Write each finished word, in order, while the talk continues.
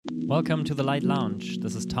Welcome to the Light Lounge.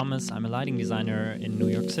 This is Thomas. I'm a lighting designer in New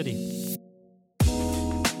York City.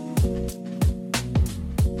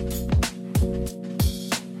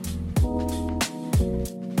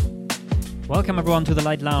 Welcome everyone to the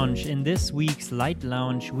Light Lounge. In this week's Light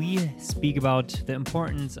Lounge, we speak about the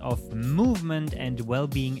importance of movement and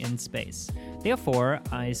well-being in space. Therefore,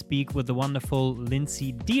 I speak with the wonderful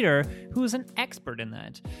Lindsay Dieter, who is an expert in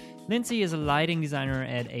that. Lindsay is a lighting designer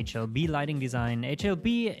at HLB Lighting Design.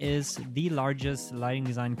 HLB is the largest lighting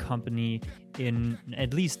design company in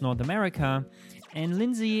at least North America. And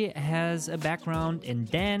Lindsay has a background in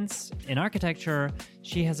dance, in architecture.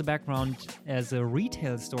 She has a background as a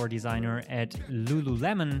retail store designer at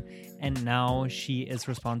Lululemon. And now she is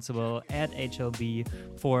responsible at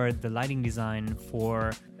HLB for the lighting design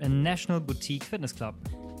for a national boutique fitness club.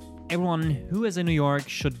 Everyone who is in New York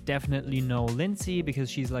should definitely know Lindsay because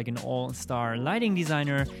she's like an all-star lighting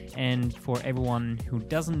designer. And for everyone who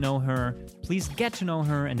doesn't know her, please get to know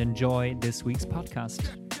her and enjoy this week's podcast.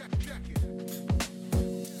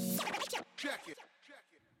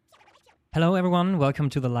 Hello everyone, welcome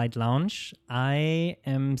to the Light Lounge. I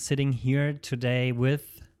am sitting here today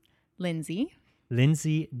with Lindsay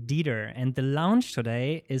Dieter, and the lounge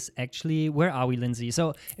today is actually, where are we, Lindsay?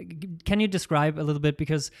 So can you describe a little bit,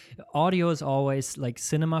 because audio is always like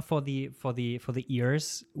cinema for the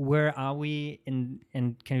ears. Where are we and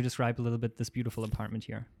can you describe a little bit this beautiful apartment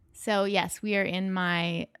here? So yes, we are in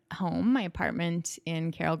my home, my apartment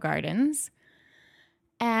in Carroll Gardens.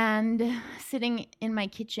 And sitting in my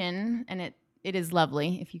kitchen, and it is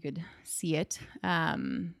lovely if you could see it.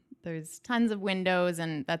 There's tons of windows,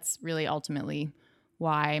 and that's really ultimately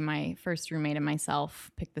why my first roommate and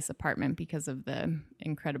myself picked this apartment, because of the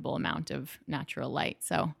incredible amount of natural light.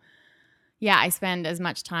 So yeah, I spend as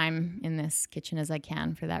much time in this kitchen as I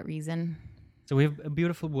can for that reason. So we have a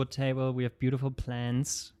beautiful wood table, we have beautiful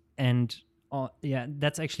plants, and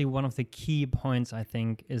that's actually one of the key points, I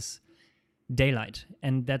think, is daylight.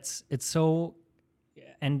 And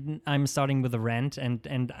and I'm starting with a rant,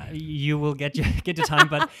 and you will get your time,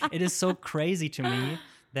 but it is so crazy to me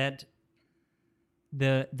that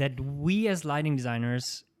we as lighting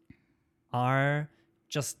designers are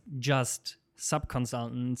just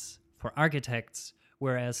sub-consultants for architects,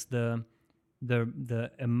 whereas the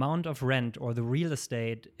amount of rent or the real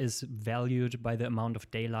estate is valued by the amount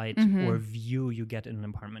of daylight or view you get in an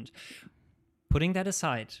apartment. Putting that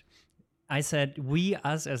aside, I said,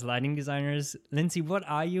 us as lighting designers. Lindsay, what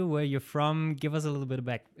are you? Where you're from? Give us a little bit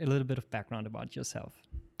of background about yourself.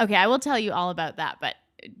 Okay, I will tell you all about that, but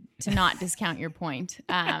to not discount your point,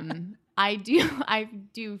 I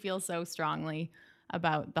do feel so strongly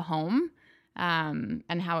about the home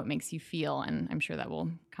and how it makes you feel, and I'm sure that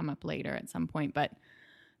will come up later at some point. But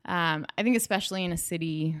I think especially in a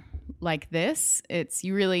city like this,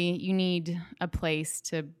 you need a place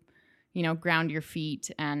to, ground your feet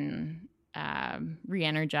and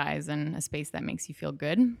re-energize, and a space that makes you feel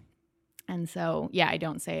good. And so, yeah, I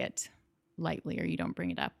don't say it lightly, or you don't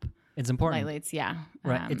bring it up. It's important. Lightly.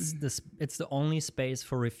 Right. It's the only space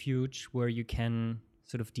for refuge where you can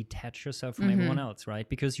sort of detach yourself from everyone else, right?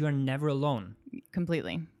 Because you are never alone.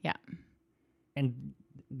 Completely. Yeah. And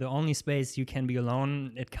the only space you can be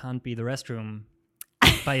alone, it can't be the restroom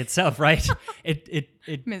by itself, right?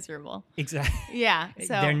 It miserable. Exactly. Yeah.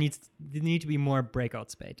 So there need to be more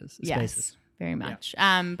breakout spaces. Yes, very much.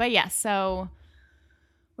 Yeah. But yeah, so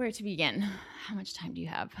where to begin? How much time do you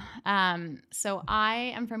have? So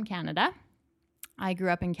I am from Canada. I grew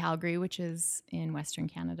up in Calgary, which is in Western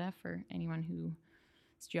Canada, for anyone whose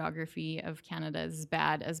geography of Canada is as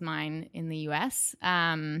bad as mine in the US.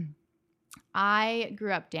 I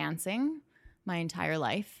grew up dancing my entire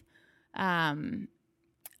life.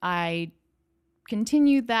 I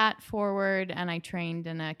continued that forward, and I trained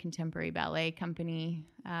in a contemporary ballet company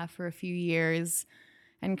for a few years.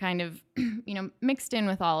 And kind of, mixed in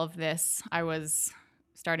with all of this, I was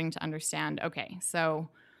starting to understand, okay, so,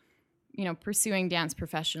 pursuing dance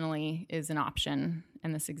professionally is an option,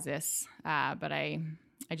 and this exists. But I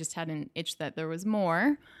just had an itch that there was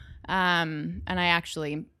more. And I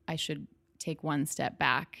should take one step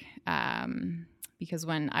back. Because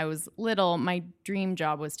when I was little, my dream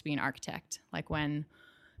job was to be an architect. Like when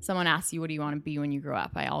someone asks you, what do you want to be when you grow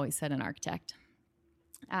up? I always said an architect.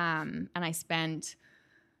 And I spent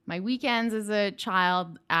my weekends as a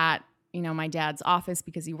child at, my dad's office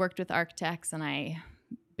because he worked with architects, and I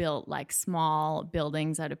built like small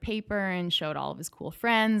buildings out of paper and showed all of his cool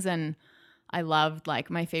friends. And I loved,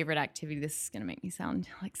 like, my favorite activity. This is going to make me sound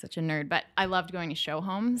like such a nerd, but I loved going to show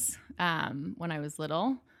homes when I was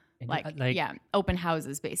little. Open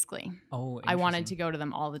houses basically. Oh, I wanted to go to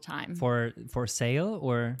them all the time. For sale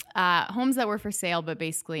or? Homes that were for sale, but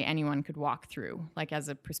basically anyone could walk through, like as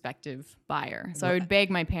a prospective buyer. So I would beg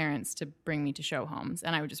my parents to bring me to show homes,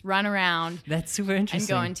 and I would just run around. That's super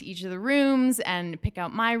interesting. And go into each of the rooms and pick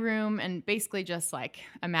out my room and basically just like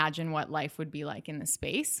imagine what life would be like in the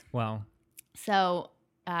space. Wow. So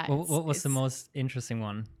what was the most interesting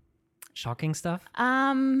one? Shocking stuff?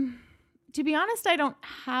 To be honest, I don't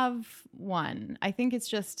have one. I think it's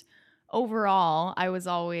just overall, I've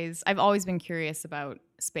always been curious about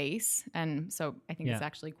space. And so I think it's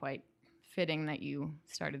actually quite fitting that you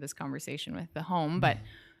started this conversation with the home. But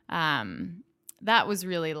that was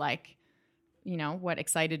really like, what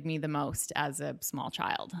excited me the most as a small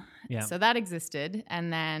child. Yeah. So that existed.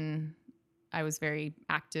 And then I was very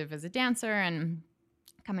active as a dancer, and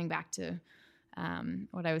coming back to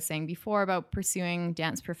what I was saying before about pursuing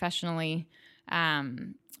dance professionally.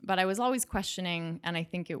 But I was always questioning, and I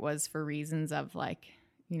think it was for reasons of like,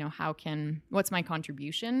 what's my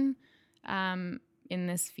contribution in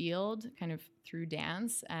this field kind of through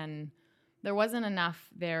dance? And there wasn't enough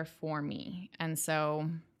there for me. And so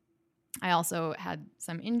I also had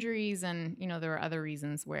some injuries, and, there were other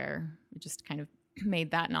reasons where it just kind of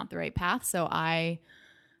made that not the right path. So I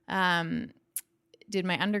did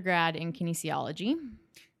my undergrad in kinesiology.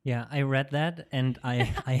 Yeah, I read that, and I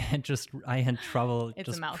had trouble it's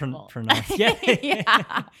just a mouthful. pronouncing.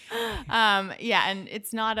 Yeah. And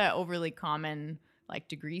it's not a overly common like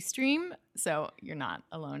degree stream, so you're not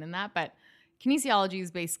alone in that. But kinesiology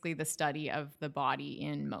is basically the study of the body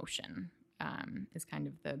in motion. Is kind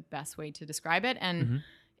of the best way to describe it. And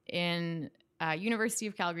in University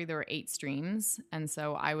of Calgary, there were 8 streams, and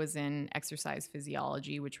so I was in exercise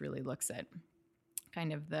physiology, which really looks at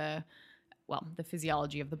kind of the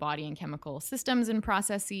physiology of the body and chemical systems and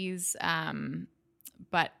processes.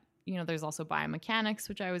 But, there's also biomechanics,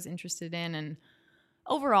 which I was interested in. And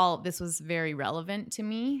overall, this was very relevant to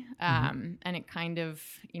me. And it kind of,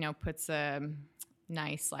 puts a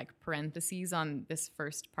nice like parentheses on this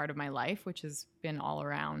first part of my life, which has been all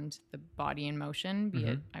around the body in motion, be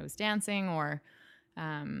it I was dancing or,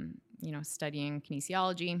 studying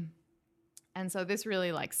kinesiology. And so this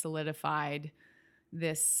really like solidified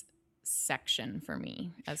this section for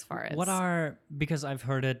me as far as because I've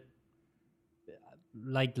heard it,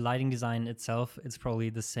 like lighting design itself, it's probably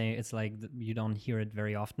the same. It's like you don't hear it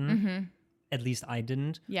very often. At least I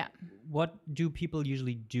didn't. Yeah. What do people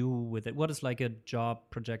usually do with it? What is like a job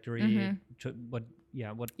trajectory?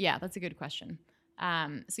 Yeah, that's a good question.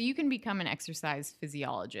 So you can become an exercise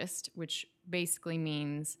physiologist, which basically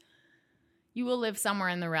means you will live somewhere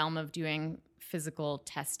in the realm of doing physical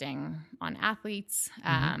testing on athletes,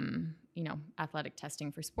 athletic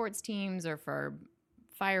testing for sports teams or for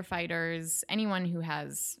firefighters, anyone who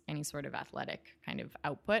has any sort of athletic kind of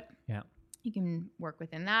output. Yeah. You can work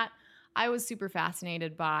within that. I was super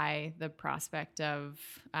fascinated by the prospect of,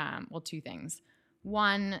 2 things.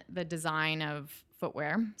 One, the design of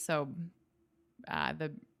footwear. So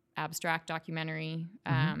the Abstract documentary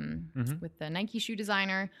with the Nike shoe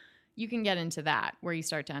designer, you can get into that where you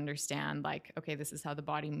start to understand like, okay, this is how the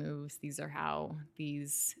body moves. These are how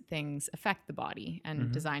these things affect the body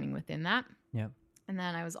and designing within that. Yeah. And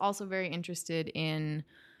then I was also very interested in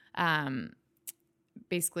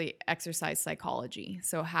basically exercise psychology.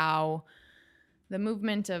 So how the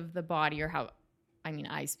movement of the body, or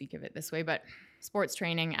I speak of it this way, but sports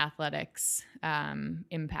training, athletics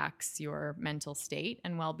impacts your mental state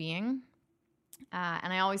and well-being.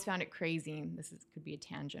 And I always found it crazy. Could be a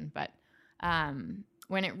tangent, but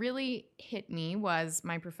when it really hit me was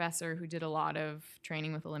my professor, who did a lot of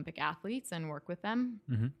training with Olympic athletes and work with them,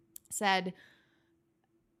 said,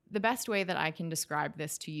 the best way that I can describe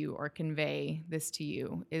this to you or convey this to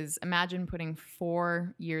you is imagine putting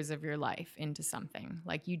 4 years of your life into something.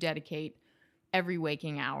 Like you dedicate every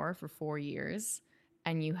waking hour for 4 years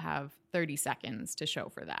and you have 30 seconds to show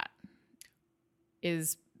for that.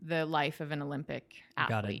 Is the life of an Olympic athlete.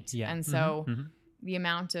 Got it. Yeah. And so the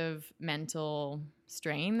amount of mental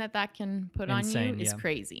strain that can put on you is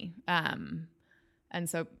crazy. And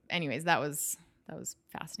so anyways, that was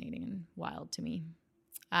fascinating and wild to me.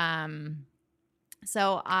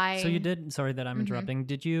 So you did, sorry that I'm interrupting.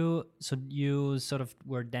 You sort of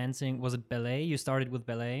were dancing, was it ballet? You started with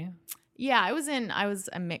ballet? Yeah, I was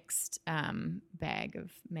a mixed bag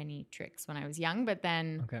of many tricks when I was young, but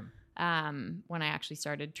then when I actually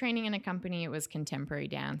started training in a company, it was contemporary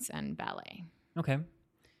dance and ballet. Okay.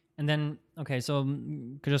 And then, so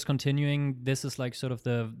just continuing, this is like sort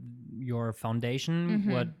of your foundation,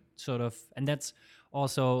 what sort of, and that's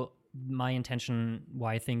also my intention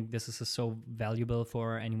why I think this is so valuable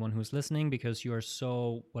for anyone who's listening, because you are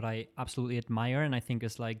so, what I absolutely admire and I think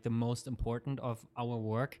is like the most important of our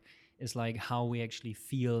work is like how we actually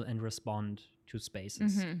feel and respond to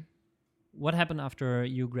spaces. What happened after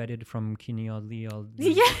you graduated from kinesiology?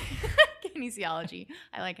 Yeah, kinesiology.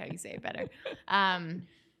 I like how you say it better.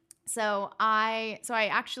 So I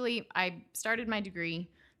started my degree,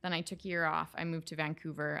 then I took a year off. I moved to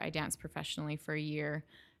Vancouver. I danced professionally for a year.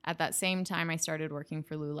 At that same time, I started working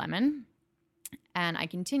for Lululemon, and I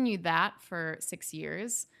continued that for 6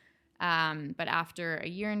 years. But after a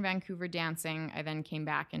year in Vancouver dancing, I then came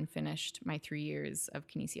back and finished my 3 years of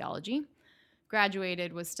kinesiology.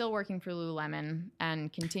 Graduated, was still working for Lululemon,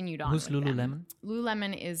 and continued on. Who's with Lululemon? them.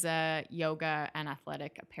 Lululemon is a yoga and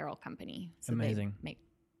athletic apparel company. So Amazing. They make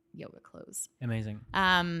yoga clothes. Amazing.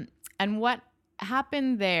 And what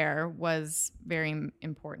happened there was very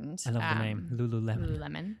important. I love the name, Lululemon.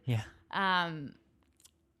 Lululemon. Yeah.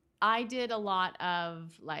 I did a lot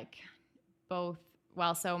of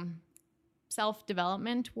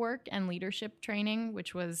self-development work and leadership training,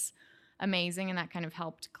 which was amazing. And that kind of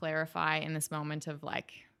helped clarify in this moment of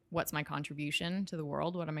like, what's my contribution to the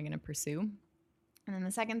world? What am I going to pursue? And then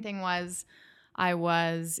the second thing was I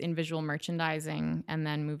was in visual merchandising and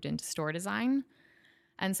then moved into store design.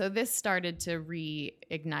 And so this started to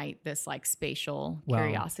reignite this like spatial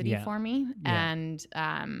curiosity for me. Yeah. And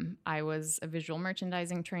I was a visual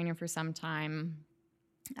merchandising trainer for some time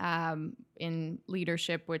in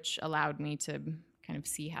leadership, which allowed me to kind of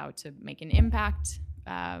see how to make an impact,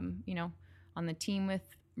 on the team with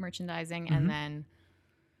merchandising, and then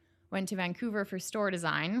went to Vancouver for store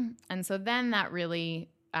design. And so then that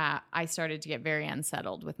really... I started to get very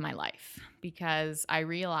unsettled with my life, because I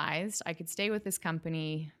realized I could stay with this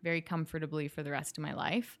company very comfortably for the rest of my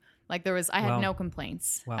life. Like I had no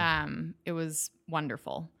complaints. Wow. It was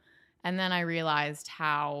wonderful. And then I realized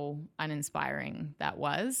how uninspiring that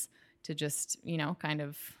was to just, kind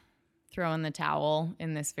of throw in the towel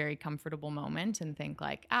in this very comfortable moment and think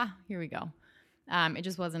like, here we go. It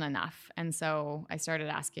just wasn't enough. And so I started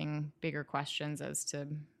asking bigger questions as to,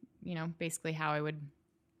 basically how I would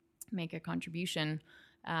make a contribution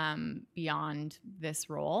beyond this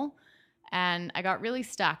role. And I got really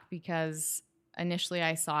stuck because initially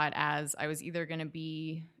I saw it as I was either going to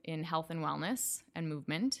be in health and wellness and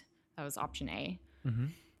movement, that was option A,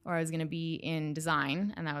 or I was going to be in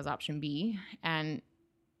design, and that was option B. And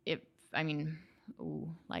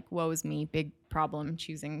woe's me, big problem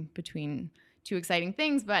choosing between two exciting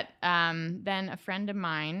things. But then a friend of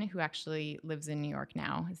mine who actually lives in New York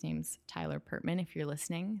now, his name's Tyler Pertman, if you're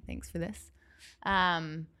listening, thanks for this.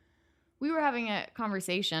 We were having a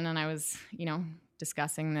conversation, and I was,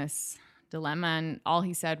 discussing this dilemma, and all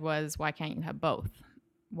he said was, why can't you have both?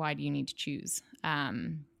 Why do you need to choose?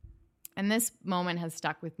 And this moment has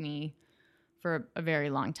stuck with me for a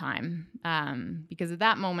very long time, because at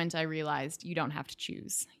that moment I realized you don't have to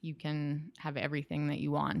choose. You can have everything that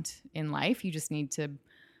you want in life. You just need to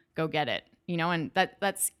go get it, and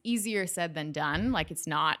that's easier said than done. Like it's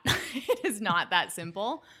not, it is not that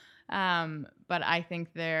simple. But I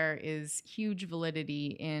think there is huge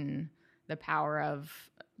validity in the power of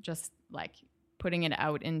just like putting it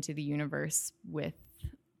out into the universe with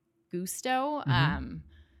gusto,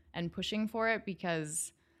 and pushing for it,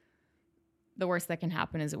 because the worst that can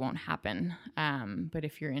happen is it won't happen. But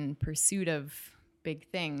if you're in pursuit of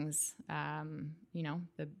big things,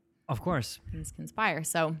 of course, things conspire.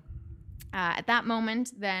 So at that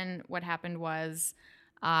moment, then what happened was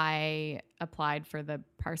I applied for the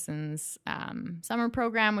Parsons summer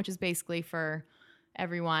program, which is basically for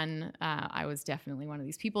everyone. I was definitely one of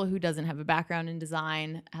these people who doesn't have a background in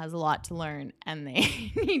design, has a lot to learn, and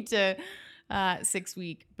they need to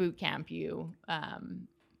 6-week boot camp you.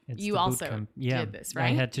 You also did this,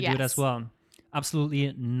 right? I had to do it as well.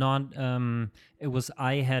 Absolutely not.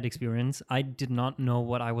 I had experience. I did not know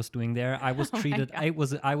what I was doing there. I was treated. I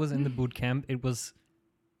was in the boot camp. It was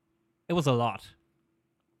a lot.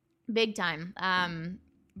 Big time.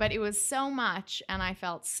 But it was so much, and I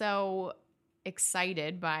felt so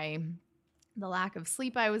excited by the lack of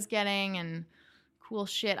sleep I was getting and cool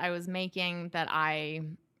shit I was making that I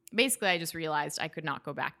just realized I could not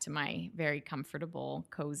go back to my very comfortable,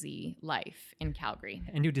 cozy life in Calgary.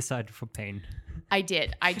 And you decided for pain. I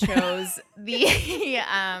did. I chose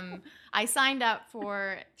I signed up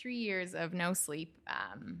for 3 years of no sleep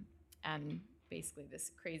and basically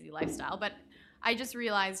this crazy lifestyle. But I just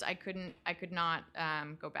realized I could not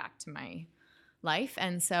go back to my life.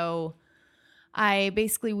 And so I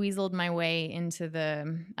basically weaseled my way into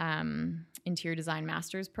the interior design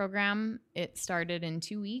master's program. It started in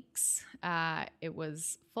 2 weeks. It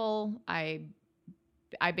was full. I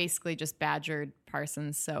basically just badgered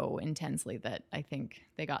Parsons so intensely that I think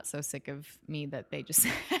they got so sick of me that they just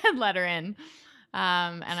let her in.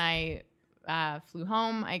 And I flew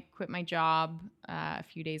home. I quit my job a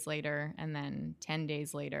few days later, and then 10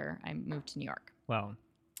 days later, I moved to New York. Wow.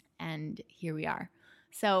 And here we are.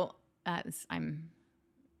 So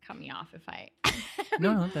cut me off if I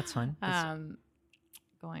No, that's fine.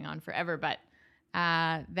 going on forever. But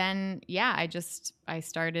then, I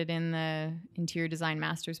started in the interior design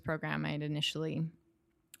master's program. I had initially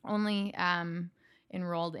only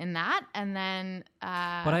enrolled in that. And then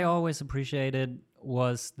what I always appreciated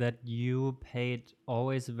was that you paid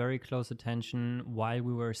always very close attention while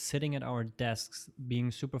we were sitting at our desks,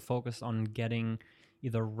 being super focused on getting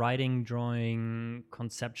either writing, drawing,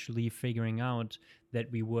 conceptually figuring out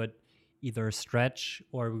that we would either stretch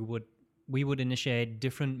or we would initiate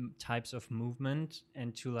different types of movement,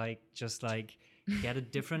 and to get a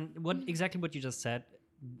different what you just said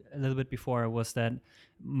a little bit before was that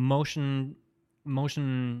motion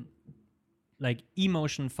like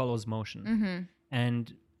emotion follows motion. Mm-hmm.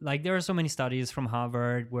 And there are so many studies from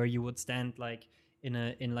Harvard where you would stand in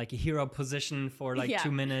a hero position for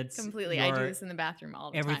 2 minutes. Completely. I do this in the bathroom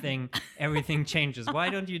all the time. Everything changes. Why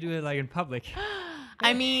don't you do it in public?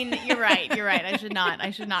 I mean, you're right. I should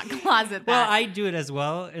not closet that. Well, I do it as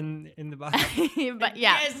well in the bathroom. But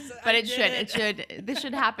yeah, yes, but this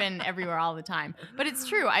should happen everywhere all the time. But it's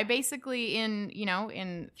true. I basically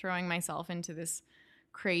in throwing myself into this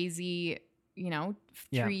crazy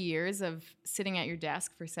 3 years of sitting at your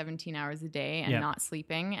desk for 17 hours a day and not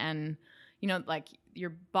sleeping, and your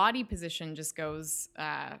body position just goes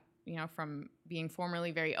from being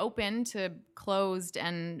formerly very open to closed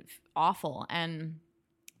and awful. And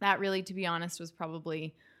that really, to be honest, was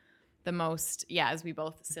probably the most, as we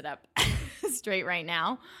both sit up straight right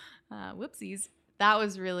now, whoopsies, that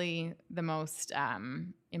was really the most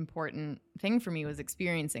important thing for me, was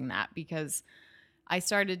experiencing that, because I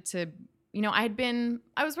started to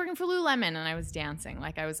I was working for Lululemon and I was dancing.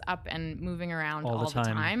 I was up and moving around all the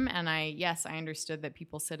time. And I understood that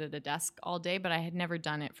people sit at a desk all day, but I had never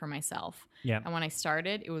done it for myself. Yeah. And when I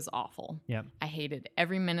started, it was awful. Yeah. I hated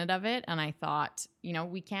every minute of it. And I thought,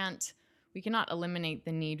 we cannot eliminate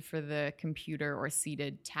the need for the computer or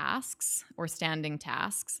seated tasks or standing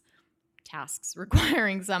tasks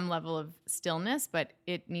requiring some level of stillness, but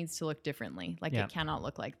it needs to look differently. It cannot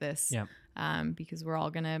look like this. Yeah. Because we're all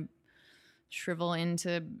going to shrivel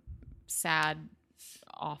into sad,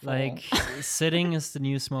 awful. Sitting is the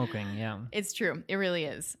new smoking. Yeah, it's true. It really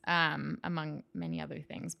is, among many other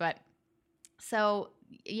things. But so,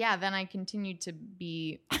 then I continued to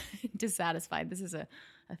be dissatisfied. This is a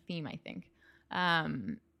theme, I think.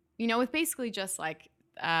 With basically just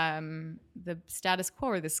the status quo,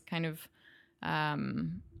 or this kind of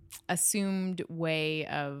assumed way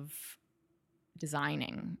of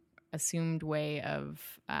designing, assumed way of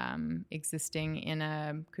existing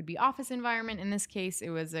in could be office environment. In this case, it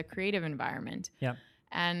was a creative environment. Yeah.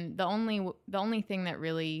 And the only thing that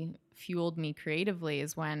really fueled me creatively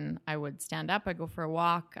is when I would stand up, I'd go for a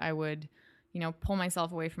walk, I would, pull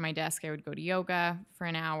myself away from my desk, I would go to yoga for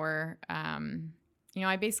an hour.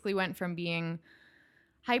 I basically went from being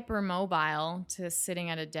hypermobile to sitting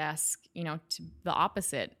at a desk, to the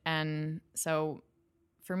opposite. And so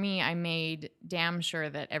for me, I made damn sure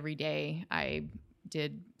that every day I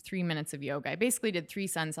did 3 minutes of yoga. I basically did 3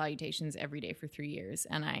 sun salutations every day for 3 years.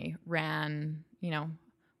 And I ran,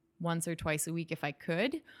 once or twice a week if I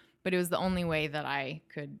could. But it was the only way that I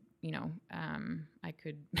could, I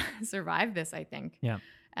could survive this, I think. Yeah.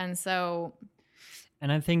 And so.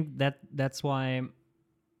 And I think that's why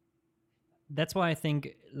I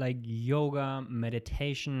think yoga,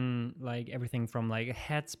 meditation, everything from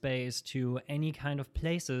headspace to any kind of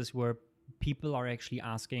places where people are actually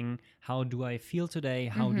asking, how do I feel today?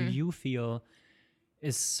 How do you feel?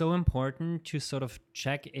 Is so important to sort of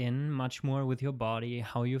check in much more with your body,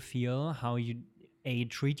 how you feel, how you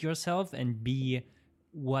treat yourself, and B,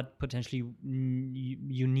 what potentially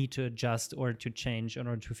you need to adjust or to change in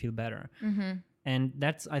order to feel better. Mm-hmm. And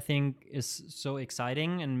that's, I think, is so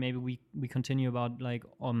exciting. And maybe we continue about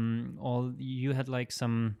all you had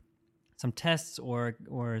some tests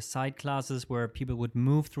or side classes where people would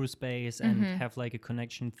move through space and have a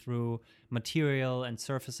connection through material and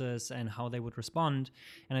surfaces and how they would respond.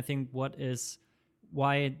 And I think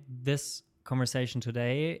why this conversation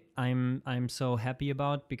today I'm so happy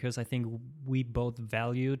about, because I think we both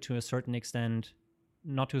value to a certain extent,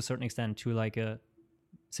 not to a certain extent, to a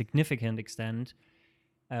significant extent,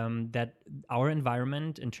 that our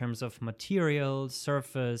environment in terms of material,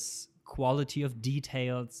 surface, quality of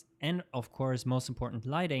details, and of course, most important,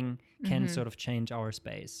 lighting can sort of change our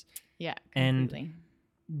space. Yeah, completely.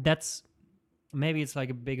 And that's maybe it's like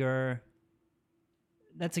a bigger,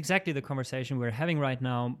 that's exactly the conversation we're having right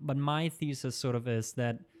now. But my thesis sort of is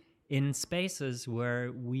that in spaces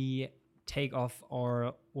where we take off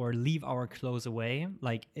or leave our clothes away,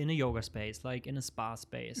 like in a yoga space, like in a spa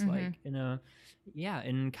space, like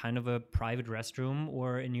in kind of a private restroom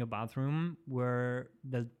or in your bathroom, where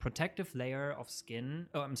the protective layer of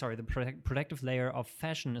protective layer of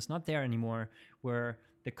fashion is not there anymore, where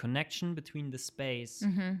the connection between the space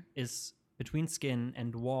is between skin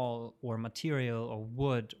and wall or material or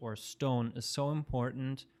wood or stone is so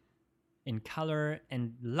important in color,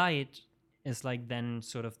 and light is like then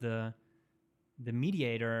sort of the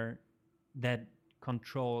mediator that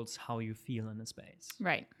controls how you feel in a space.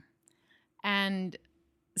 Right. And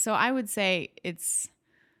so I would say it's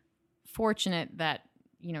fortunate that,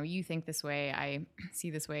 you think this way, I see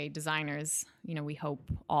this way, designers, we hope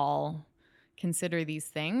all consider these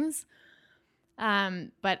things.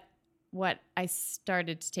 But what I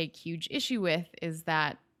started to take huge issue with is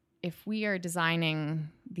that if we are designing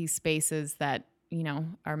these spaces that,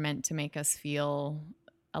 are meant to make us feel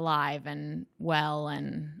alive and well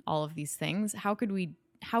and all of these things, how could we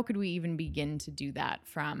even begin to do that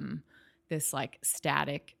from this like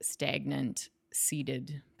static, stagnant,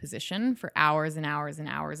 seated position for hours and hours and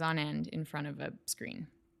hours on end in front of a screen?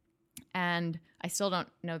 And I still don't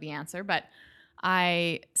know the answer, but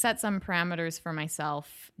I set some parameters for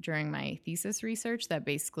myself during my thesis research that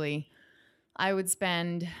basically I would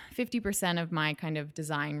spend 50% of my kind of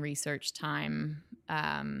design research time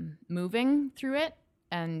moving through it,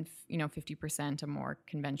 and 50% a more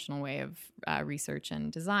conventional way of research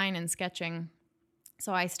and design and sketching.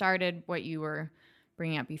 So I started what you were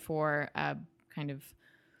bringing up before, a kind of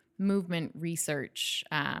movement research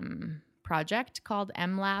project called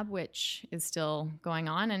MLab, which is still going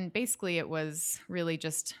on. And basically it was really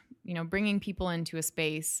just, bringing people into a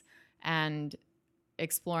space and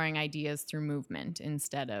exploring ideas through movement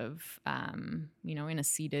instead of, in a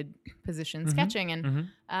seated position sketching. And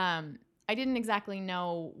I didn't exactly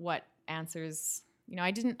know what answers,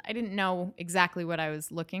 I didn't know exactly what I was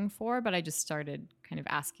looking for, but I just started kind of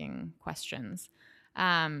asking questions.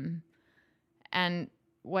 And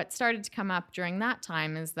what started to come up during that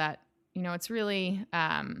time is that, it's really,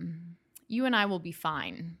 you and I will be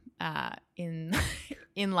fine in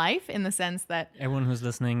life, in the sense that everyone who's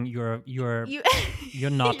listening, you're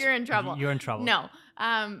not you're in trouble. You're in trouble. No,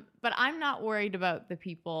 but I'm not worried about the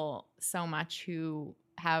people so much who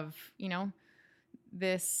have,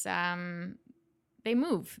 this. They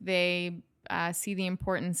move. They see the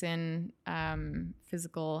importance in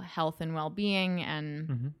physical health and well-being,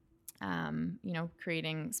 and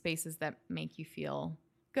creating spaces that make you feel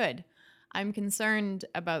good. I'm concerned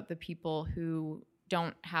about the people who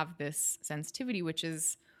don't have this sensitivity, which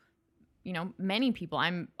is, many people.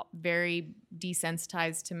 I'm very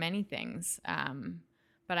desensitized to many things,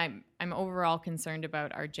 but I'm overall concerned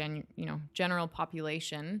about our general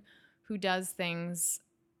population who does things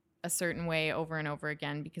a certain way over and over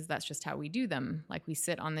again because that's just how we do them. Like, we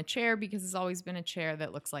sit on the chair because it's always been a chair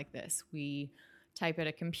that looks like this. We type at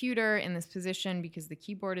a computer in this position because the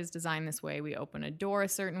keyboard is designed this way. We open a door a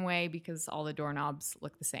certain way because all the doorknobs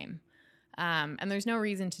look the same. And there's no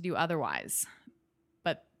reason to do otherwise.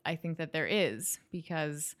 But I think that there is,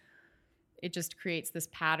 because it just creates this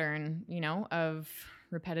pattern, of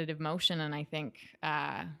repetitive motion. And I think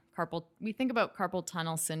we think about carpal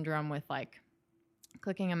tunnel syndrome with like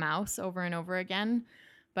clicking a mouse over and over again.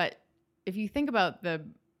 But if you think about the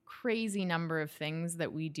crazy number of things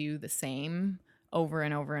that we do the same over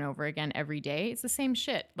and over and over again every day, it's the same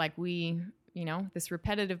shit. Like, this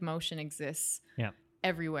repetitive motion exists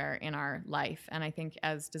everywhere in our life. And I think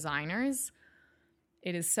as designers,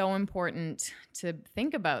 it is so important to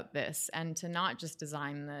think about this and to not just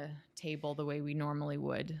design the table the way we normally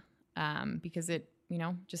would, because it,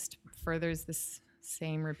 just furthers this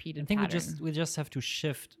same repeated pattern. I think we just have to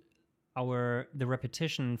shift the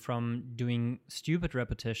repetition from doing stupid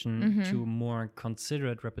repetition to more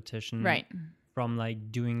considerate repetition. Right. From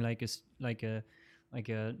like doing like a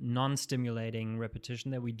non-stimulating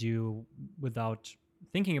repetition that we do without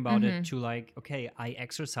thinking about it, to like, okay, I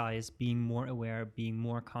exercise being more aware, being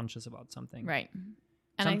more conscious about something. Right.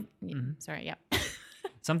 And sorry, yeah.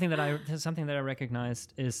 Something that I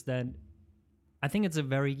recognized is that I think it's a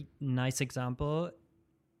very nice example.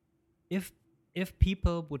 If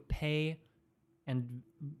people would pay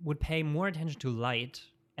more attention to light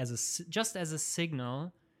just as a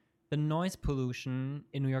signal the noise pollution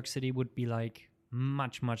in New York City would be like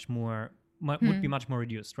much more would be much more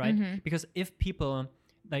reduced, right? Because if people,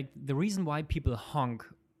 like, the reason why people honk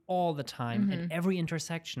all the time at every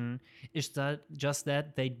intersection is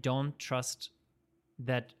that they don't trust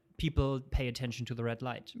that people pay attention to the red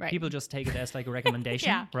light. Right. People just take it as like a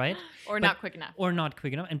recommendation, right? Or not quick enough. Or not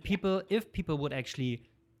quick enough. And if people would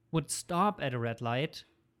stop at a red light,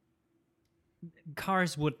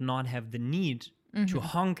 cars would not have the need to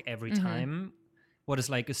honk every time, what is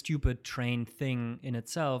like a stupid train thing in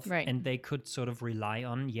itself. Right. And they could sort of rely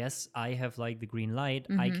on, yes, I have like the green light,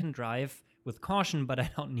 I can drive with caution, but I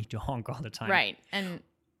don't need to honk all the time. Right. And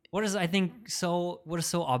what is so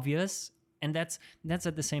obvious, and that's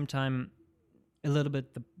at the same time a little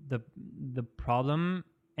bit the problem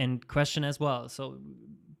and question as well. So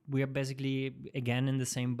we are basically again in the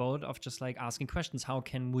same boat of just like asking questions. How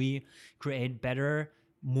can we create better,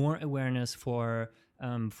 more awareness for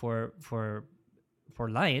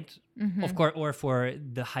light, of course, or for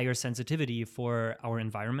the higher sensitivity for our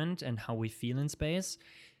environment and how we feel in space?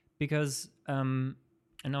 Because and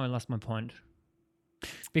now I lost my point.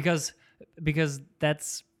 Because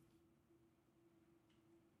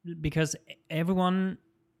everyone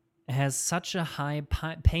has such a high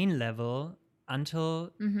pain level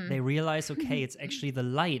until they realize, okay, it's actually the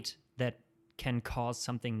light that can cause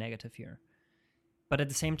something negative here. But at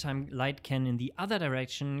the same time, light can, in the other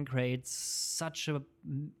direction, create such a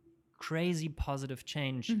crazy positive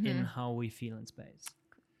change in how we feel in space.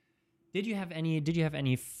 Did you have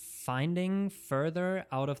any finding further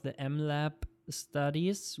out of the MLab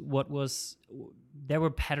studies? There were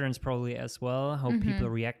patterns probably as well, how people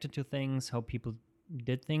reacted to things, how people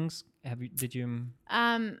did things. Did you?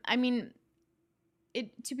 I mean,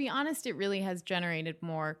 to be honest, it really has generated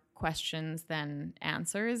more questions than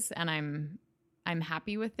answers, and I'm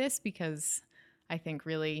happy with this, because I think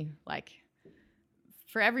really, like,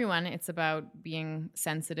 for everyone, it's about being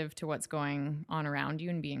sensitive to what's going on around you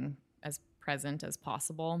and being as present as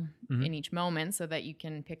possible in each moment, so that you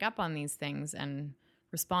can pick up on these things and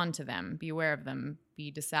respond to them, be aware of them,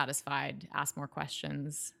 be dissatisfied, ask more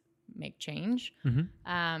questions, make change.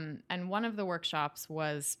 And one of the workshops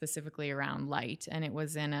was specifically around light, and it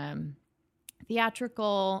was in a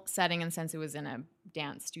theatrical setting, and since it was in a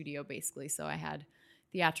dance studio basically, so I had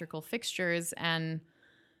theatrical fixtures, and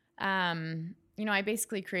I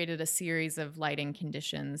basically created a series of lighting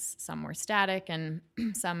conditions. Some were static and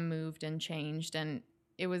some moved and changed, and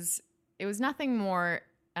it was nothing more,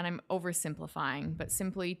 and I'm oversimplifying, but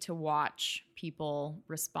simply to watch people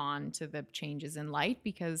respond to the changes in light,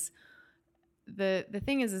 because the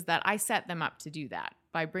thing is that I set them up to do that.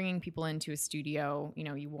 By bringing people into a studio,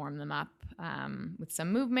 you warm them up with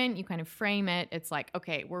some movement, you kind of frame it. It's like,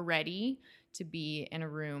 okay, we're ready to be in a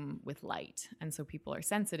room with light. And so people are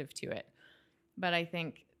sensitive to it. But I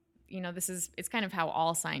think, it's kind of how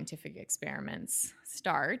all scientific experiments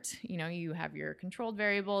start. You have your controlled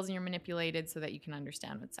variables and you're manipulated so that you can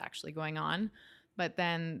understand what's actually going on. But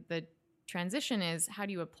then the transition is, how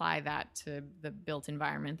do you apply that to the built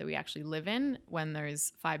environment that we actually live in when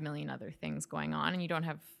there's 5 million other things going on and you don't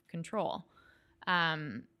have control?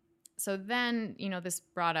 So then, this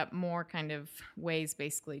brought up more kind of ways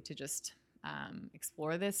basically to just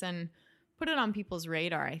explore this and put it on people's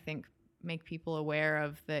radar. I think make people aware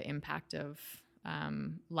of the impact of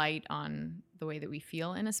light on the way that we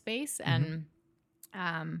feel in a space. And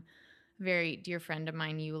very dear friend of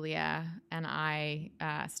mine, Yulia, and I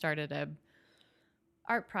started a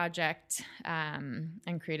art project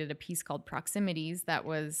and created a piece called Proximities that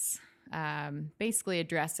was basically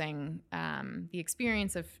addressing the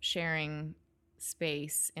experience of sharing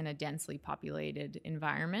space in a densely populated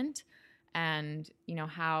environment, and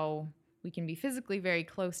how we can be physically very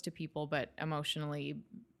close to people but emotionally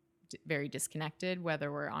very disconnected,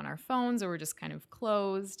 whether we're on our phones or we're just kind of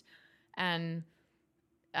closed. And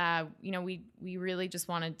we really just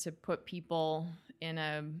wanted to put people in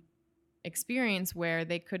a experience where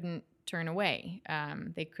they couldn't turn away.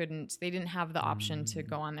 They didn't have the option to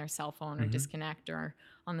go on their cell phone or disconnect, or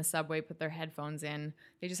on the subway put their headphones in.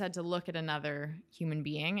 They just had to look at another human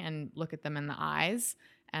being and look at them in the eyes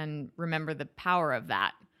and remember the power of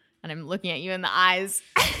that. And I'm looking at you in the eyes,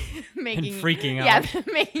 making and freaking out. Yeah,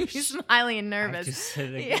 making you smiley and nervous. I just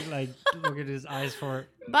said, look at his eyes for.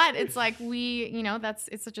 But it's like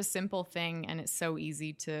it's such a simple thing, and it's so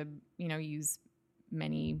easy to use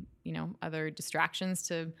many other distractions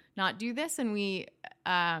to not do this. And we,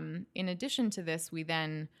 in addition to this, we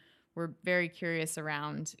then were very curious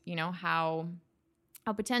around how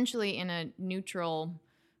potentially in a neutral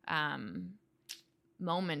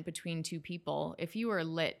moment between two people, if you are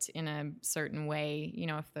lit in a certain way,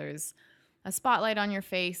 if there's a spotlight on your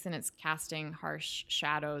face and it's casting harsh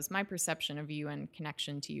shadows, my perception of you and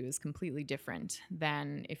connection to you is completely different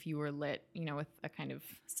than if you were lit, with a kind of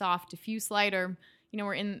soft, diffuse light. Or,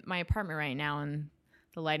 we're in my apartment right now and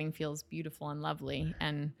the lighting feels beautiful and lovely.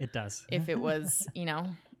 And it does. If it was,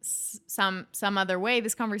 some other way,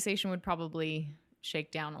 this conversation would probably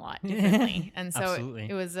shake down a lot differently. And so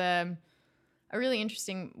it was a really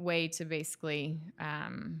interesting way to basically,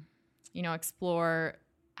 explore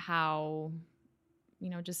how,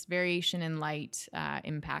 just variation in light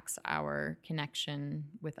impacts our connection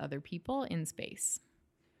with other people in space.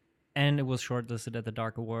 And it was shortlisted at the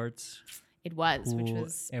Dark Awards. It was, which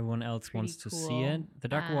was everyone else wants to see it. The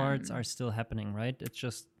Dark Awards are still happening, right? It's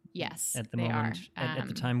just yes, at the moment. At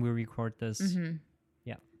the time we record this,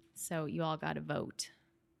 yeah. So you all got to vote.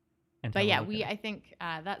 But yeah, I think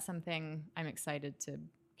that's something I'm excited to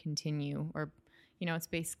continue. Or,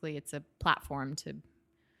 it's a platform to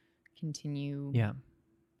continue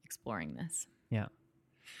exploring this. Yeah.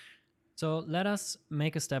 So let us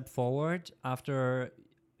make a step forward after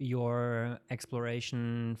your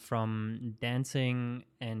exploration from dancing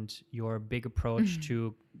and your big approach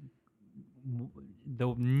to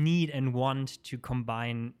the need and want to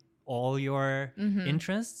combine all your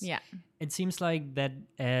interests. Yeah. It seems like that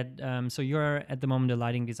so you're at the moment a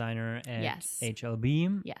lighting designer at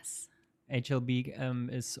HLB. Yes.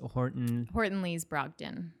 HLB is Horton Lees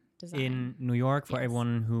Brogdon Design in New York. For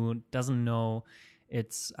everyone who doesn't know,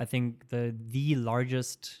 it's I think the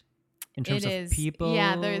largest in terms of people.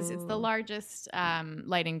 Yeah, it's the largest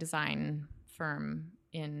lighting design firm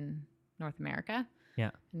in North America.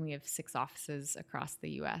 Yeah. And we have 6 offices across the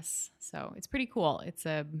US. So it's pretty cool. It's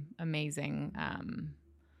a amazing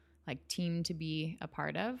team to be a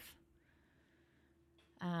part of.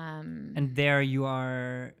 And there you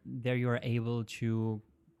are able to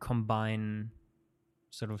combine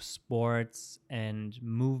sort of sports and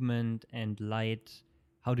movement and light.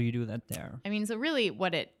 How do you do that there? I mean, so really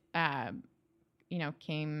what it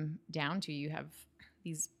came down to, you have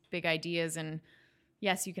these big ideas, and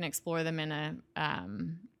yes, you can explore them in a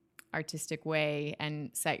artistic way and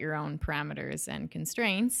set your own parameters and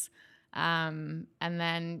constraints. And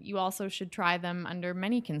then you also should try them under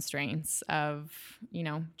many constraints of,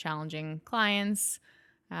 challenging clients,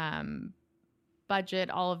 budget,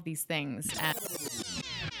 all of these things.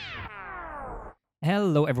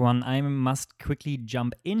 Hello, everyone. I must quickly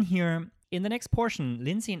jump in here. In the next portion,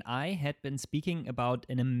 Lindsay and I had been speaking about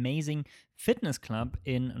an amazing fitness club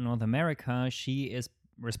in North America. She is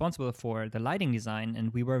responsible for the lighting design,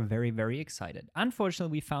 and we were very, very excited.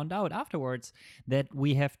 Unfortunately, we found out afterwards that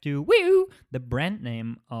we have to the brand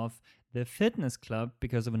name of the fitness club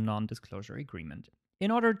because of a non-disclosure agreement.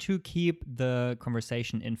 In order to keep the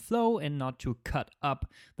conversation in flow and not to cut up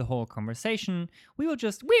the whole conversation, we will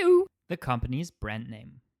just the company's brand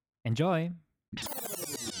name. Enjoy!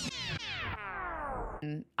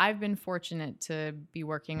 I've been fortunate to be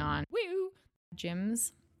working on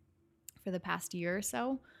gyms for the past year or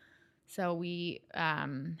so. So we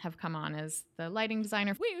have come on as the lighting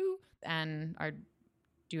designer and are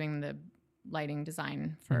doing the lighting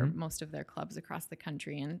design for most of their clubs across the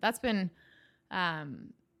country. And that's been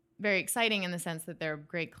very exciting in the sense that they're a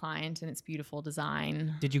great client and it's beautiful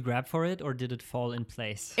design. Did you grab for it or did it fall in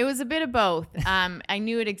place? It was a bit of both. I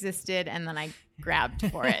knew it existed and then I grabbed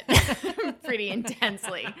for it pretty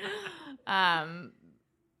intensely. And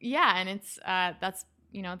it's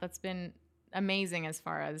that's been amazing as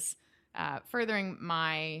far as furthering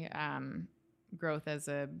my growth as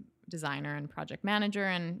a designer and project manager,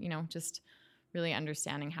 and just really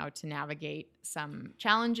understanding how to navigate some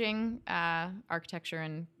challenging architecture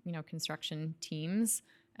and construction teams,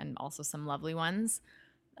 and also some lovely ones.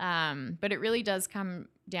 But it really does come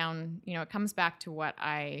down, it comes back to what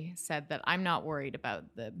I said, that I'm not worried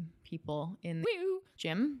about the people in the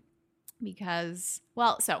gym because,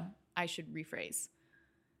 so I should rephrase.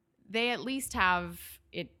 They at least have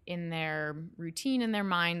it in their routine, in their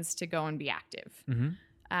minds, to go and be active. Mm-hmm.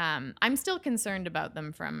 I'm still concerned about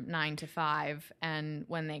them from 9 to 5, and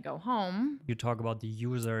when they go home. You talk about the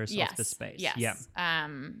users of the space. Yes.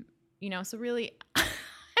 Yeah. So really, I'm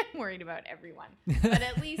worried about everyone. But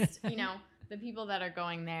at least, the people that are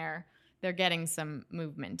going there, they're getting some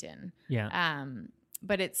movement in. Yeah.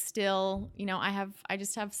 But it's still, I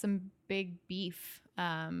just have some big beef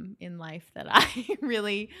in life that I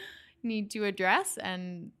really need to address,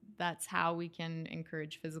 and that's how we can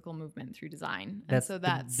encourage physical movement through design. That's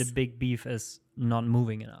the big beef is not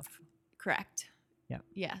moving enough. Correct. Yeah.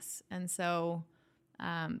 Yes. And so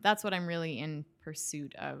that's what I'm really in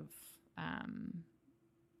pursuit of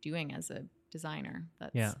doing as a designer.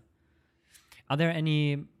 Yeah. Are there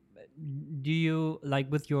any, do you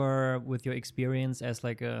like with your experience as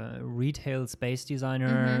like a retail space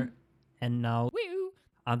designer and now,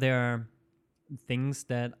 are there things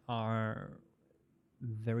that are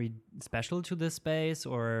very special to this space,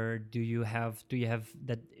 or do you have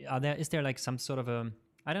that, is there like some sort of a,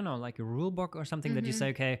 I don't know, like a rule book or something that you say,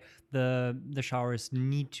 okay, the showers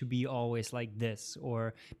need to be always like this?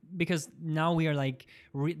 Or because now we are like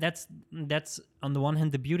that's on the one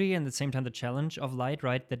hand the beauty and at the same time the challenge of light,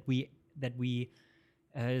 right? That we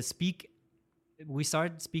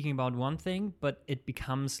start speaking about one thing, but it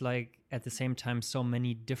becomes like at the same time so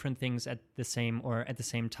many different things at the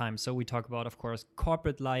same time. So we talk about, of course,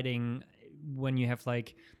 corporate lighting when you have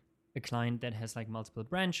like a client that has like multiple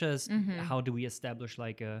branches. How do we establish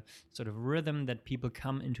like a sort of rhythm that people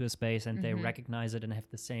come into a space and they recognize it and have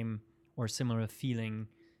the same or similar feeling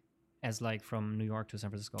as like from New York to San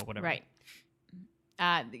Francisco or whatever? Right.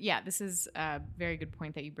 Yeah, this is a very good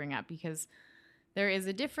point that you bring up, because there is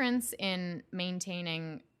a difference in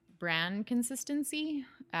maintaining brand consistency,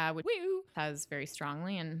 which has very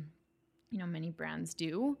strongly, and many brands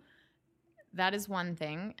do. That is one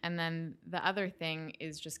thing. And then the other thing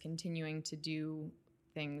is just continuing to do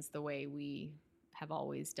things the way we have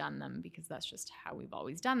always done them, because that's just how we've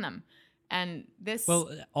always done them. And this... Well,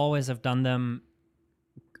 always have done them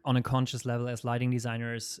on a conscious level as lighting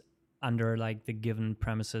designers under like the given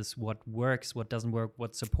premises, what works, what doesn't work,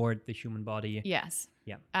 what support the human body. Yes.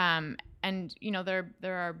 Yeah. And, there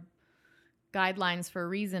are guidelines for a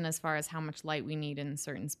reason as far as how much light we need in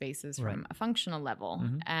certain spaces from a functional level.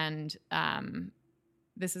 And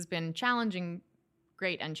this has been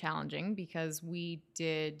great and challenging, because we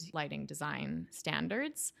did lighting design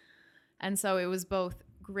standards. And so it was both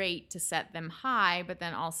great to set them high, but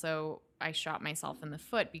then also I shot myself in the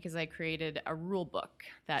foot because I created a rule book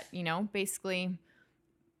that, basically,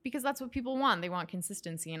 because that's what people want. They want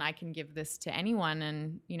consistency, and I can give this to anyone,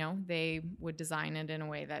 and, they would design it in a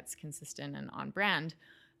way that's consistent and on brand.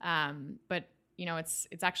 But,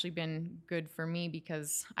 it's actually been good for me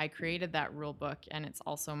because I created that rule book, and it's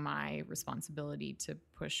also my responsibility to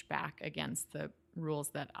push back against the rules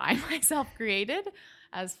that I myself created,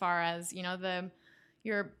 as far as,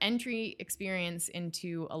 your entry experience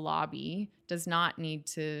into a lobby does not need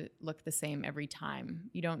to look the same every time.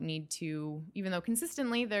 You don't need to, even though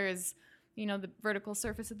consistently there's, the vertical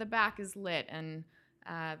surface at the back is lit, and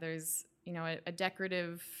there's, a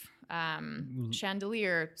decorative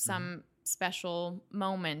chandelier, some special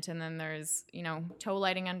moment, and then there's, toe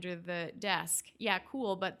lighting under the desk. Yeah,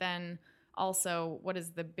 cool. But then also, what is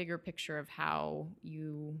the bigger picture of how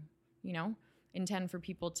you intend for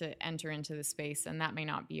people to enter into the space? And that may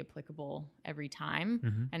not be applicable every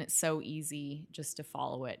time. And it's so easy just to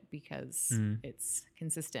follow it because it's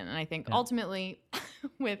consistent. And I think ultimately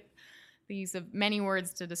with the use of many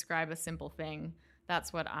words to describe a simple thing,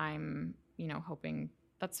 that's what I'm, hoping.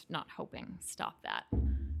 That's not hoping. Stop that.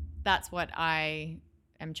 That's what I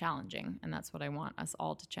am challenging. And that's what I want us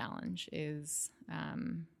all to challenge is,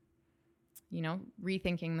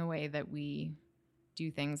 rethinking the way that we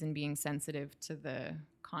do things and being sensitive to the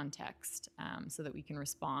context, so that we can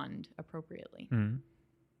respond appropriately.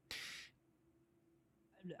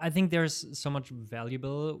 I think there's so much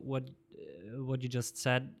valuable what you just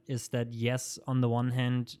said is that, yes, on the one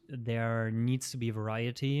hand, there needs to be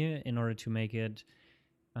variety in order to make it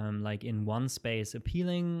like in one space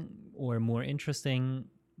appealing or more interesting,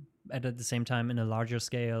 and at the same time in a larger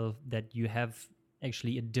scale that you have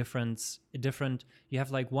actually a different, you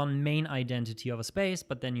have like one main identity of a space,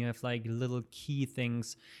 but then you have like little key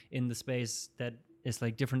things in the space that is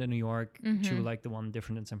like different in New York to like the one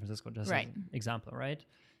different in San Francisco, just as an example, right?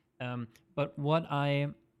 But what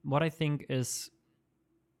I think is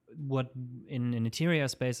what in interior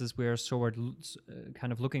spaces we're sort of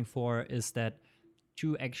kind of looking for is that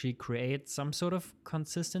to actually create some sort of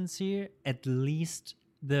consistency, at least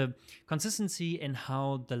the consistency in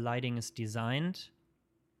how the lighting is designed,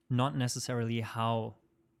 not necessarily how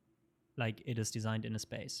like it is designed in a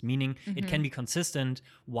space. Meaning it can be consistent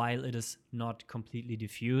while it is not completely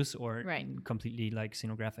diffuse or completely like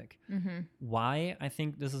scenographic. Why I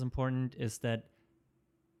think this is important is that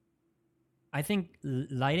I think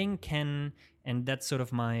lighting can, and that's sort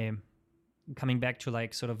of my coming back to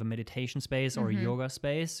like sort of a meditation space or a yoga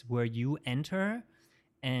space where you enter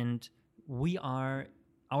and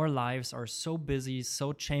our lives are so busy,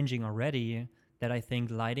 so changing already that I think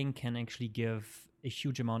lighting can actually give a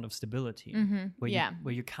huge amount of stability.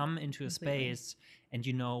 Where you come into a space and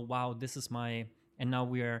wow, this is my, and now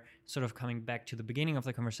we are sort of coming back to the beginning of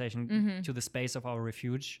the conversation, to the space of our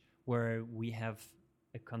refuge where we have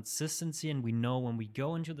a consistency, and we know when we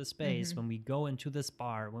go into the space, when we go into this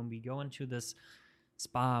bar, when we go into this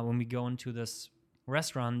spa, when we go into this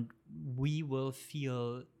restaurant, we will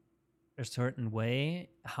feel a certain way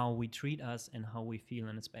how we treat us and how we feel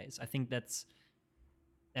in a space. I think that's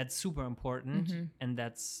super important, and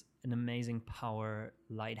that's an amazing power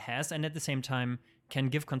light has, and at the same time can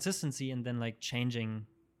give consistency and then like changing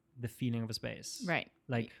the feeling of a space. Right.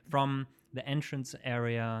 Like from the entrance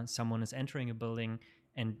area, someone is entering a building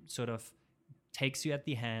and sort of takes you at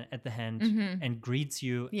the hand and greets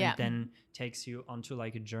you, and then takes you onto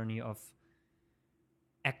like a journey of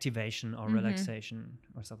activation or relaxation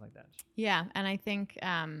or stuff like that. Yeah, and I think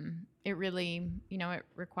it really, it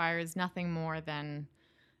requires nothing more than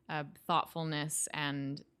thoughtfulness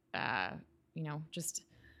and just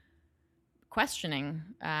questioning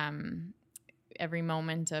every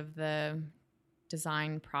moment of the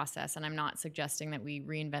design process. And I'm not suggesting that we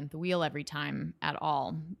reinvent the wheel every time at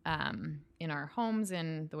all. In our homes,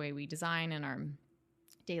 in the way we design, in our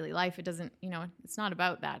daily life, it doesn't, it's not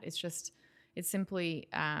about that. It's simply,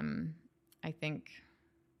 I think,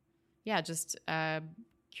 just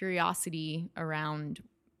curiosity around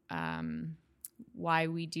why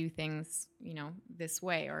we do things, this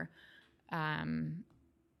way, or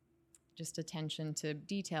just attention to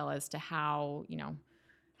detail as to how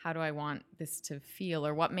do I want this to feel,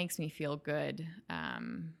 or what makes me feel good,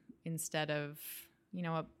 instead of,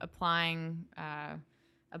 applying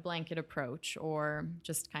a blanket approach, or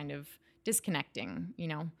just kind of disconnecting,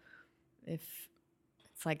 if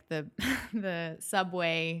it's like the the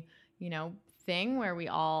subway, thing where we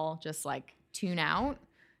all just like tune out.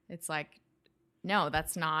 It's like, no,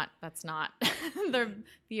 that's not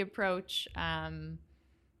the approach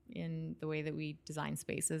in the way that we design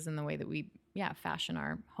spaces and the way that we fashion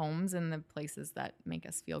our homes and the places that make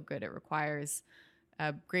us feel good. It requires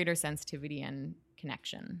a greater sensitivity and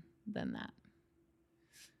connection than that.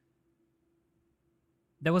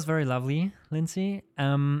 That was very lovely, Lindsay.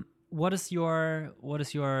 What is your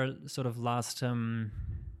sort of last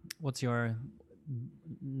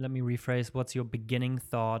let me rephrase, what's your beginning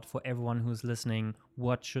thought for everyone who's listening?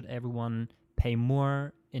 What should everyone pay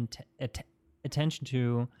more attention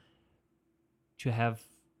to have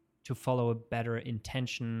to follow a better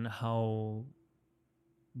intention how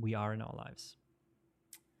we are in our lives?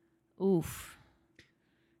 Oof.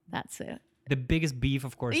 That's it. The biggest beef,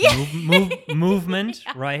 of course, movement,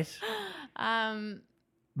 right?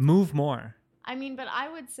 Move more. I mean, but I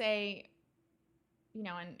would say,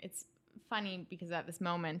 and it's funny because at this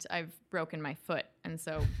moment I've broken my foot. And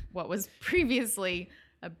so what was previously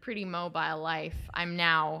a pretty mobile life, I'm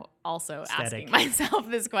now also asking myself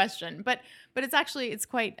this question. But it's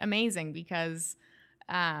quite amazing because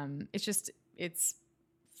it's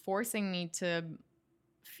forcing me to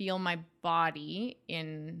feel my body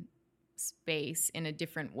in space in a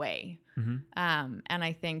different way. And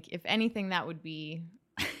I think if anything, that would be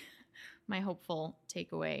my hopeful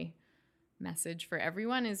takeaway message for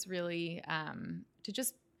everyone, is really to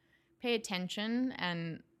just pay attention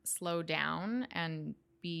and slow down and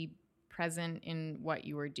be present in what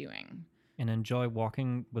you are doing. And enjoy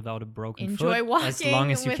walking without a broken foot. Enjoy walking as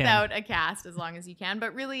long as you without a cast as long as you can.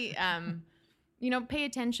 But really, pay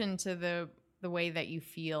attention to the way that you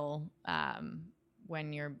feel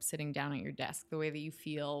when you're sitting down at your desk, the way that you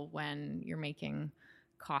feel when you're making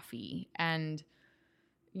coffee, and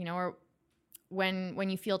or when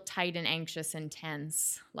you feel tight and anxious and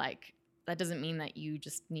tense. Like, that doesn't mean that you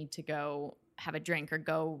just need to go have a drink or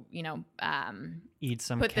go, eat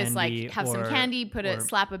some put candy, this, have some candy,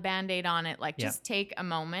 slap a Band-Aid on it. Like, just take a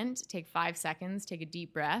moment, take 5 seconds, take a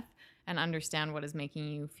deep breath, and understand what is making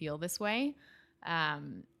you feel this way.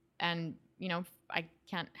 And I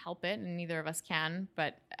can't help it, and neither of us can,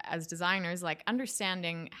 but as designers, like,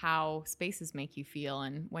 understanding how spaces make you feel,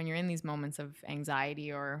 and when you're in these moments of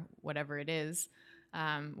anxiety or whatever it is,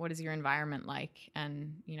 what is your environment like,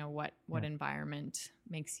 and what environment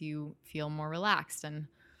makes you feel more relaxed. And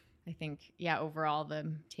I think overall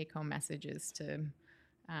the take-home message is to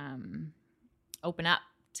open up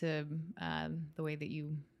to the way that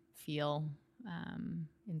you feel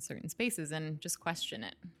in certain spaces, and just question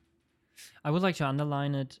it. I would like to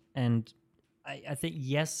underline it, and I think,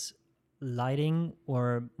 yes, lighting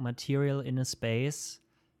or material in a space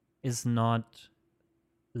is not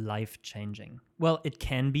life-changing. Well, it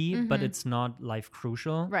can be, but it's not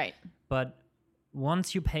life-crucial. Right. But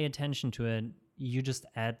once you pay attention to it, you just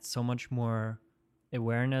add so much more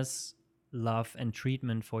awareness, love, and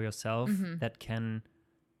treatment for yourself that can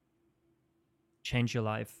change your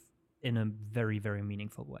life in a very, very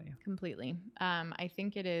meaningful way. Completely. I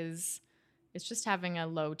think it's just having a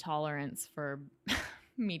low tolerance for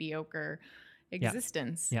mediocre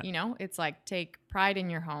existence. Yeah. You know, it's like, take pride in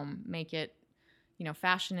your home, make it, you know,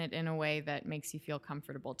 fashion it in a way that makes you feel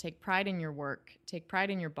comfortable. Take pride in your work, take pride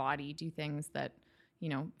in your body, do things that, you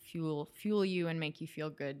know, fuel you and make you feel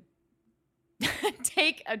good.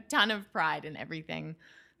 Take a ton of pride in everything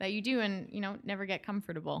that you do, and, you know, never get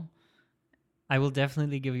comfortable. I will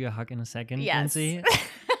definitely give you a hug in a second, Yes. Lindsay.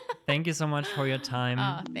 Thank you so much for your time.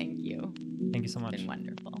 Oh, thank you. Thank you so much. It's been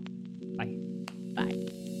wonderful. Bye. Bye.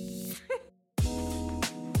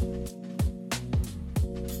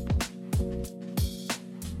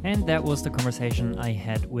 And that was the conversation I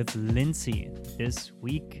had with Lindsay this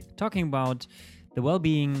week, talking about the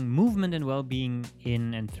well-being, movement and well-being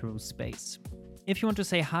in and through space. If you want to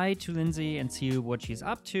say hi to Lindsay and see what she's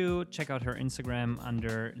up to, check out her Instagram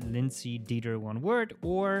under Lindsay Dieter, one word,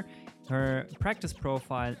 or her practice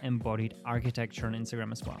profile Embodied Architecture on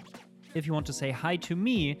Instagram as well. If you want to say hi to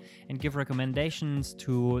me and give recommendations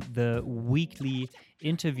to the weekly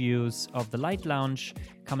interviews of the Light Lounge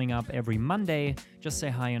coming up every Monday, just say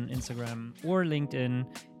hi on Instagram or LinkedIn.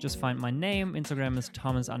 Just find my name. Instagram is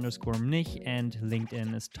Thomas_Mnich and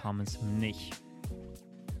LinkedIn is Thomas Mnich.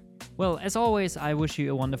 Well, as always, I wish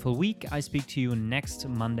you a wonderful week. I speak to you next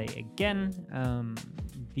Monday again.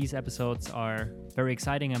 These episodes are very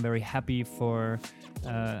exciting. I'm very happy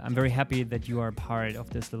that you are part of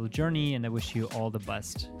this little journey, and I wish you all the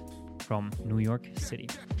best from New York City.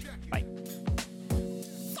 Bye.